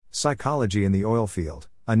Psychology in the oil field,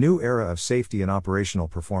 a new era of safety and operational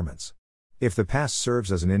performance. If the past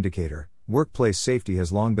serves as an indicator, workplace safety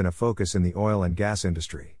has long been a focus in the oil and gas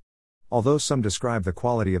industry. Although some describe the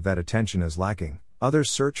quality of that attention as lacking,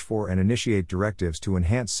 others search for and initiate directives to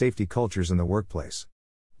enhance safety cultures in the workplace.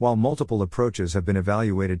 While multiple approaches have been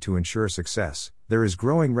evaluated to ensure success, there is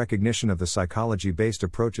growing recognition of the psychology-based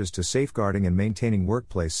approaches to safeguarding and maintaining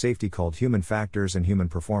workplace safety called human factors and human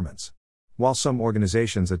performance. While some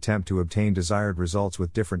organizations attempt to obtain desired results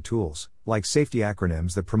with different tools, like safety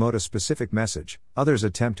acronyms that promote a specific message, others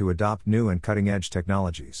attempt to adopt new and cutting-edge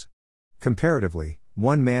technologies. Comparatively,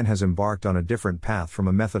 one man has embarked on a different path from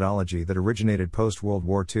a methodology that originated post-World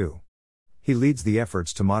War II. He leads the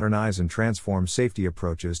efforts to modernize and transform safety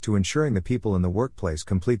approaches to ensuring the people in the workplace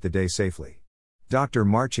complete the day safely. Dr.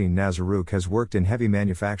 Marcin Nazaruk has worked in heavy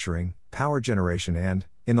manufacturing, power generation and,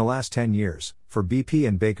 in the last 10 years, for BP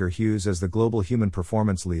and Baker Hughes as the global human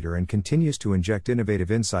performance leader, and continues to inject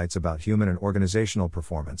innovative insights about human and organizational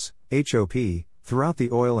performance, HOP, throughout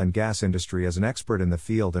the oil and gas industry as an expert in the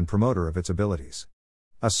field and promoter of its abilities.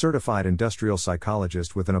 A certified industrial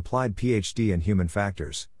psychologist with an applied PhD in human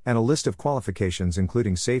factors, and a list of qualifications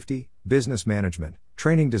including safety, business management,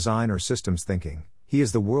 training design or systems thinking, he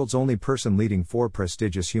is the world's only person leading 4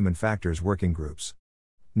 prestigious human factors working groups.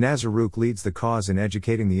 Nazaruk leads the cause in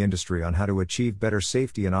educating the industry on how to achieve better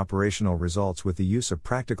safety and operational results with the use of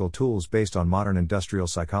practical tools based on modern industrial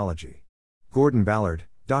psychology. Gordon Ballard,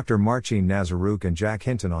 Dr. Marcin Nazaruk and Jack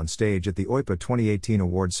Hinton on stage at the OIPA 2018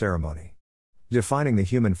 award ceremony. Defining the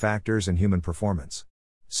human factors and human performance.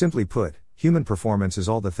 Simply put, human performance is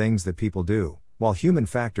all the things that people do, while human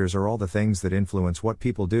factors are all the things that influence what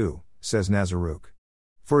people do, says Nazaruk.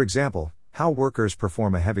 For example, how workers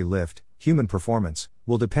perform a heavy lift, human performance,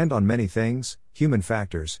 will depend on many things, human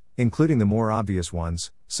factors, including the more obvious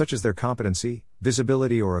ones, such as their competency,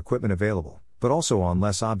 visibility or equipment available, but also on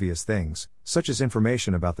less obvious things, such as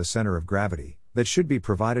information about the center of gravity, that should be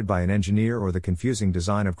provided by an engineer or the confusing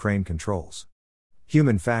design of crane controls.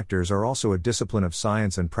 Human factors are also a discipline of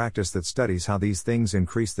science and practice that studies how these things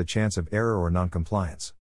increase the chance of error or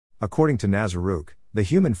noncompliance. According to Nazaruk, the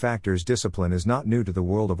human factors discipline is not new to the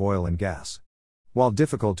world of oil and gas. While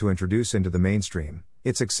difficult to introduce into the mainstream,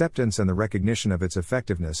 its acceptance and the recognition of its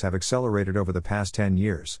effectiveness have accelerated over the past 10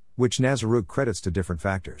 years, which Nazaruk credits to different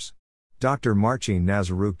factors. Dr. Marcin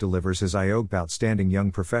Nazaruk delivers his IOGP Outstanding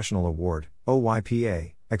Young Professional Award,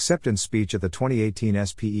 OYPA, acceptance speech at the 2018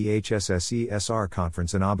 SPEHSSESR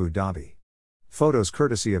conference in Abu Dhabi. Photos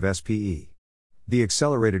courtesy of SPE. The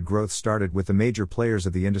accelerated growth started with the major players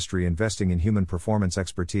of the industry investing in human performance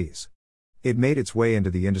expertise. It made its way into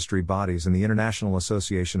the industry bodies, and the International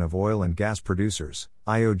Association of Oil and Gas Producers,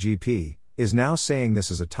 IOGP, is now saying this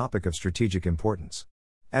is a topic of strategic importance.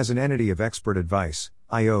 As an entity of expert advice,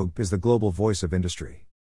 IOGP is the global voice of industry.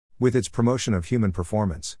 With its promotion of human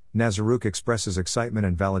performance, Nazaruk expresses excitement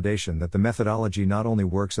and validation that the methodology not only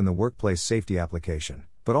works in the workplace safety application,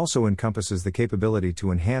 but also encompasses the capability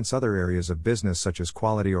to enhance other areas of business such as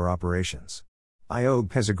quality or operations.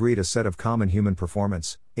 IOGP has agreed a set of common human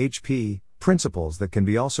performance, HP, principles that can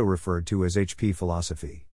be also referred to as HP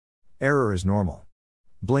philosophy. Error is normal.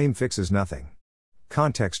 Blame fixes nothing.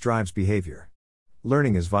 Context drives behavior.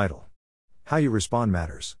 Learning is vital. How you respond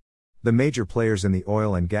matters. The major players in the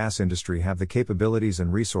oil and gas industry have the capabilities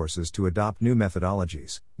and resources to adopt new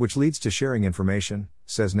methodologies, which leads to sharing information,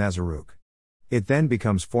 says Nazaruk. It then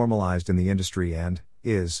becomes formalized in the industry and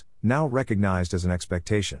is now recognized as an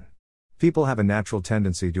expectation. People have a natural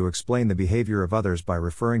tendency to explain the behavior of others by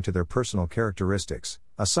referring to their personal characteristics,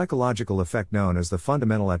 a psychological effect known as the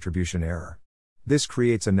fundamental attribution error. This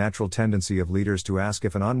creates a natural tendency of leaders to ask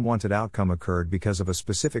if an unwanted outcome occurred because of a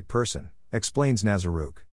specific person, explains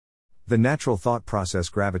Nazaruk. The natural thought process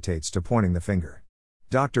gravitates to pointing the finger.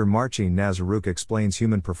 Dr. Marcin Nazaruk explains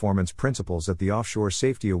human performance principles at the Offshore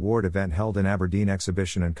Safety Award event held in Aberdeen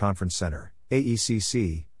Exhibition and Conference Center,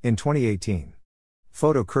 AECC, in 2018.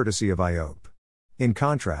 Photo courtesy of IOGP. In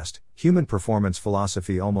contrast, human performance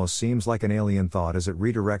philosophy almost seems like an alien thought as it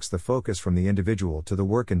redirects the focus from the individual to the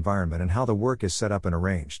work environment and how the work is set up and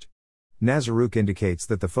arranged. Nazaruk indicates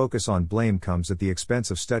that the focus on blame comes at the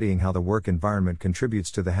expense of studying how the work environment contributes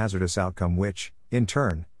to the hazardous outcome, which, in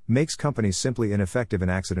turn, makes companies simply ineffective in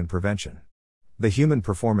accident prevention. The human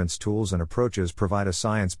performance tools and approaches provide a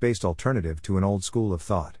science-based alternative to an old school of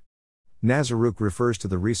thought. Nazaruk refers to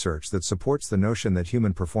the research that supports the notion that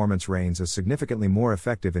human performance reigns as significantly more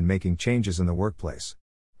effective in making changes in the workplace.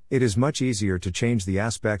 It is much easier to change the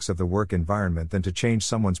aspects of the work environment than to change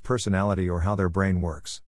someone's personality or how their brain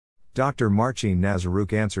works. Dr. Marcin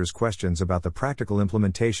Nazaruk answers questions about the practical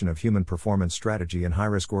implementation of human performance strategy in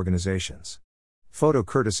high-risk organizations. Photo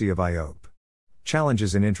courtesy of IOP.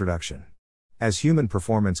 Challenges in introduction. As human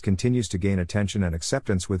performance continues to gain attention and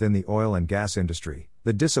acceptance within the oil and gas industry,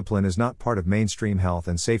 the discipline is not part of mainstream health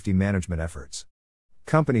and safety management efforts.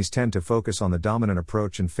 Companies tend to focus on the dominant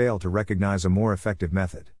approach and fail to recognize a more effective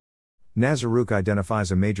method. Nazaruk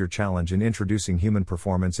identifies a major challenge in introducing human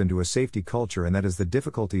performance into a safety culture, and that is the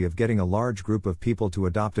difficulty of getting a large group of people to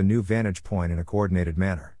adopt a new vantage point in a coordinated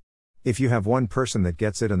manner. If you have one person that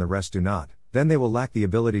gets it and the rest do not, then they will lack the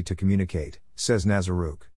ability to communicate, says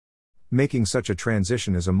Nazaruk. Making such a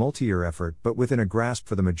transition is a multi-year effort, but within a grasp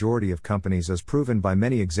for the majority of companies, as proven by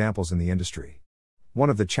many examples in the industry. One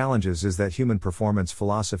of the challenges is that human performance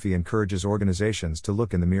philosophy encourages organizations to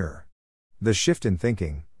look in the mirror. The shift in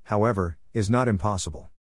thinking, however, is not impossible.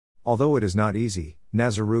 Although it is not easy,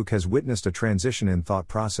 Nazaruk has witnessed a transition in thought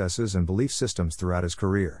processes and belief systems throughout his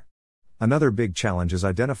career. Another big challenge is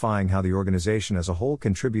identifying how the organization as a whole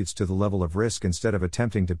contributes to the level of risk instead of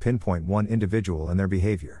attempting to pinpoint one individual and their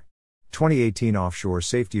behavior. 2018 Offshore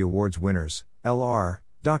Safety Awards winners, LR,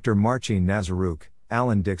 Dr. Marcin Nazaruk,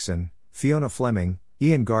 Alan Dixon, Fiona Fleming,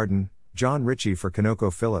 Ian Garden, John Ritchie for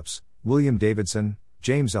ConocoPhillips, William Davidson,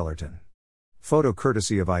 James Ellerton. Photo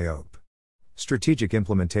courtesy of IOP. Strategic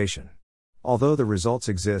implementation. Although the results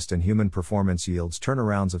exist and human performance yields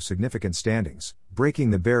turnarounds of significant standings,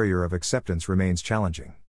 breaking the barrier of acceptance remains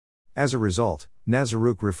challenging. As a result,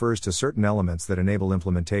 Nazaruk refers to certain elements that enable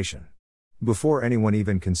implementation. Before anyone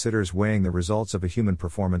even considers weighing the results of a human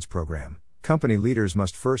performance program, company leaders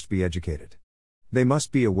must first be educated. They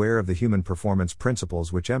must be aware of the human performance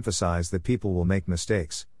principles, which emphasize that people will make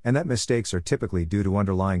mistakes, and that mistakes are typically due to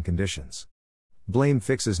underlying conditions. Blame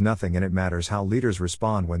fixes nothing, and it matters how leaders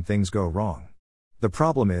respond when things go wrong. The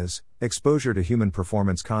problem is, exposure to human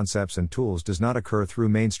performance concepts and tools does not occur through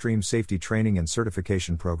mainstream safety training and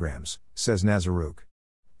certification programs, says Nazaruk.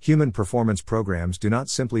 Human performance programs do not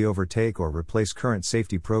simply overtake or replace current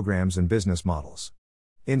safety programs and business models.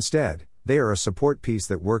 Instead, they are a support piece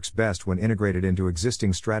that works best when integrated into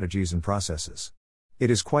existing strategies and processes. It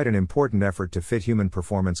is quite an important effort to fit human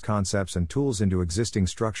performance concepts and tools into existing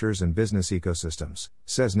structures and business ecosystems,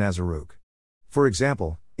 says Nazaruk. For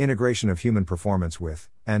example, integration of human performance with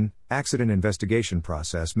an accident investigation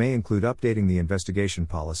process may include updating the investigation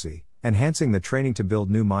policy, enhancing the training to build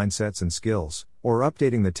new mindsets and skills, or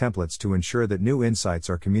updating the templates to ensure that new insights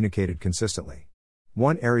are communicated consistently.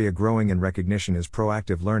 One area growing in recognition is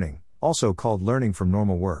proactive learning, also called learning from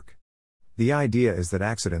normal work. The idea is that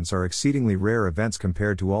accidents are exceedingly rare events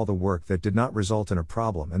compared to all the work that did not result in a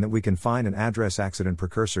problem, and that we can find and address accident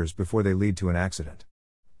precursors before they lead to an accident.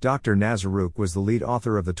 Dr. Nazaruk was the lead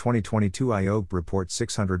author of the 2022 IOP Report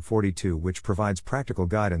 642, which provides practical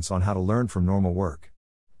guidance on how to learn from normal work.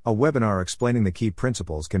 A webinar explaining the key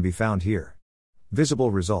principles can be found here. Visible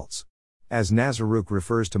results. As Nazaruk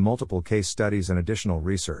refers to multiple case studies and additional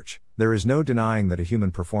research, there is no denying that a human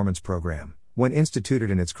performance program, when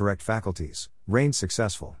instituted in its correct faculties, reigns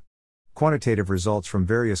successful. Quantitative results from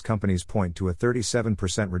various companies point to a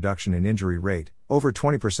 37% reduction in injury rate, over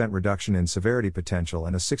 20% reduction in severity potential,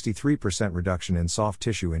 and a 63% reduction in soft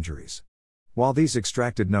tissue injuries. While these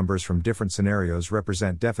extracted numbers from different scenarios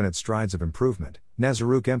represent definite strides of improvement,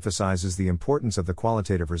 Nazaruk emphasizes the importance of the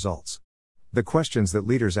qualitative results. The questions that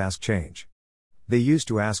leaders ask change. They used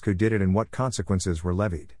to ask who did it and what consequences were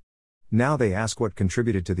levied. Now they ask what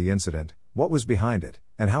contributed to the incident, what was behind it,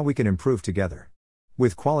 and how we can improve together.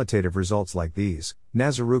 With qualitative results like these,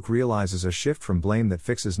 Nazaruk realizes a shift from blame that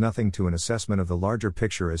fixes nothing to an assessment of the larger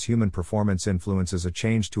picture as human performance influences a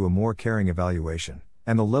change to a more caring evaluation,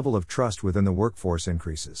 and the level of trust within the workforce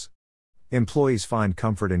increases. Employees find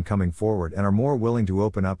comfort in coming forward and are more willing to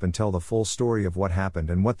open up and tell the full story of what happened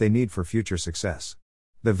and what they need for future success.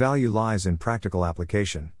 The value lies in practical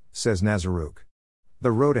application, says Nazaruk.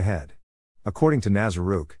 The road ahead. According to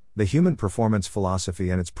Nazaruk, the human performance philosophy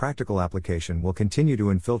and its practical application will continue to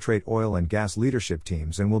infiltrate oil and gas leadership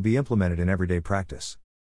teams and will be implemented in everyday practice.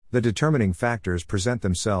 The determining factors present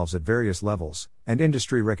themselves at various levels, and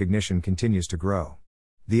industry recognition continues to grow.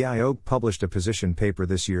 The IOP published a position paper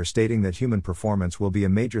this year stating that human performance will be a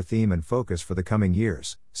major theme and focus for the coming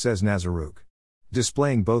years, says Nazaruk.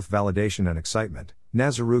 Displaying both validation and excitement,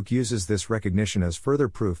 Nazaruk uses this recognition as further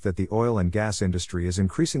proof that the oil and gas industry is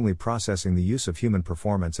increasingly processing the use of human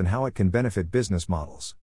performance and how it can benefit business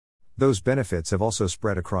models. Those benefits have also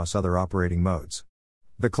spread across other operating modes.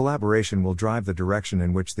 The collaboration will drive the direction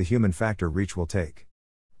in which the human factor reach will take.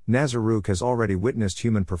 Nazaruk has already witnessed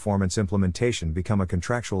human performance implementation become a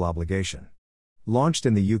contractual obligation. Launched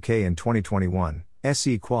in the UK in 2021,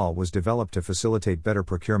 SE Qual was developed to facilitate better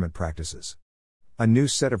procurement practices. A new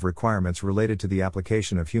set of requirements related to the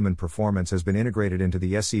application of human performance has been integrated into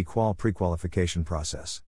the SE Qual pre-qualification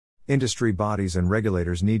process. Industry bodies and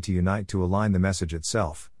regulators need to unite to align the message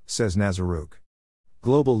itself, says Nazaruk.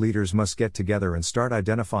 Global leaders must get together and start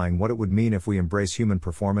identifying what it would mean if we embrace human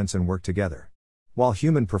performance and work together. While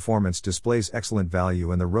human performance displays excellent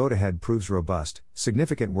value and the road ahead proves robust,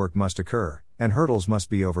 significant work must occur, and hurdles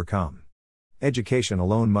must be overcome. Education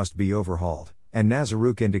alone must be overhauled, and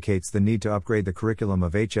Nazaruk indicates the need to upgrade the curriculum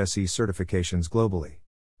of HSE certifications globally.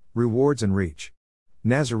 Rewards and reach.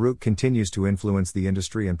 Nazaruk continues to influence the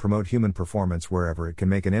industry and promote human performance wherever it can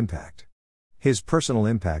make an impact. His personal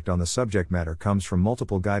impact on the subject matter comes from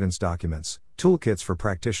multiple guidance documents, toolkits for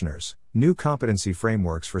practitioners, new competency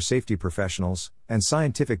frameworks for safety professionals, and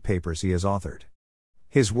scientific papers he has authored.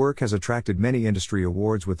 His work has attracted many industry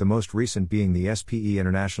awards, with the most recent being the SPE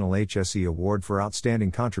International HSE Award for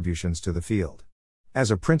Outstanding Contributions to the Field.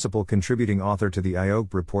 As a principal contributing author to the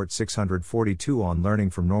IOGP Report 642 on learning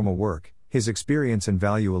from normal work, his experience and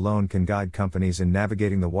value alone can guide companies in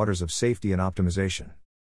navigating the waters of safety and optimization.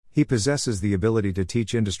 He possesses the ability to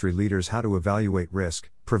teach industry leaders how to evaluate risk,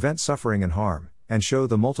 prevent suffering and harm, and show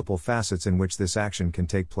the multiple facets in which this action can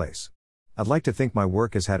take place. I'd like to think my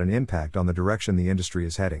work has had an impact on the direction the industry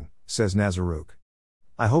is heading, says Nazaruk.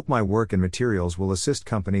 I hope my work and materials will assist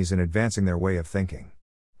companies in advancing their way of thinking.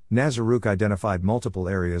 Nazaruk identified multiple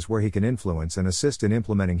areas where he can influence and assist in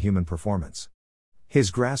implementing human performance.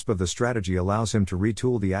 His grasp of the strategy allows him to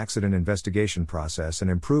retool the accident investigation process and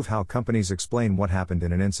improve how companies explain what happened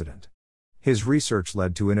in an incident. His research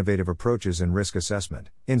led to innovative approaches in risk assessment,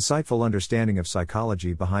 insightful understanding of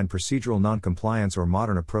psychology behind procedural noncompliance, or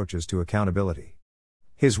modern approaches to accountability.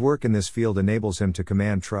 His work in this field enables him to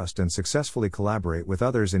command trust and successfully collaborate with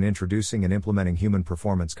others in introducing and implementing human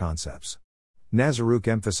performance concepts. Nazaruk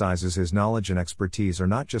emphasizes his knowledge and expertise are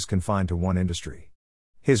not just confined to one industry.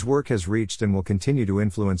 His work has reached and will continue to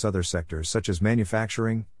influence other sectors such as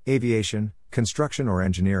manufacturing, aviation, construction, or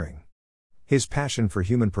engineering. His passion for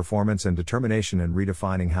human performance and determination in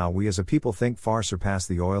redefining how we as a people think far surpass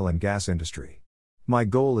the oil and gas industry. My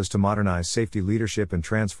goal is to modernize safety leadership and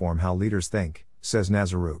transform how leaders think, says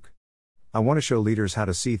Nazaruk. I want to show leaders how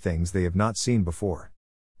to see things they have not seen before.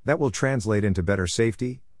 That will translate into better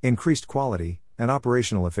safety, increased quality, and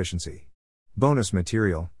operational efficiency. Bonus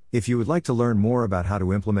material: if you would like to learn more about how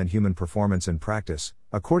to implement human performance in practice,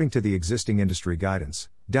 according to the existing industry guidance,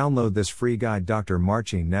 download this free guide Dr.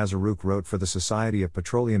 Marcin Nazaruk wrote for the Society of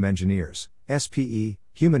Petroleum Engineers, SPE,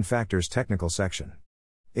 Human Factors Technical Section.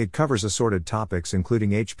 It covers assorted topics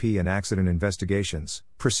including HP and accident investigations,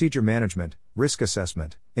 procedure management, risk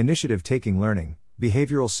assessment, initiative taking learning,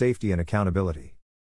 behavioral safety and accountability.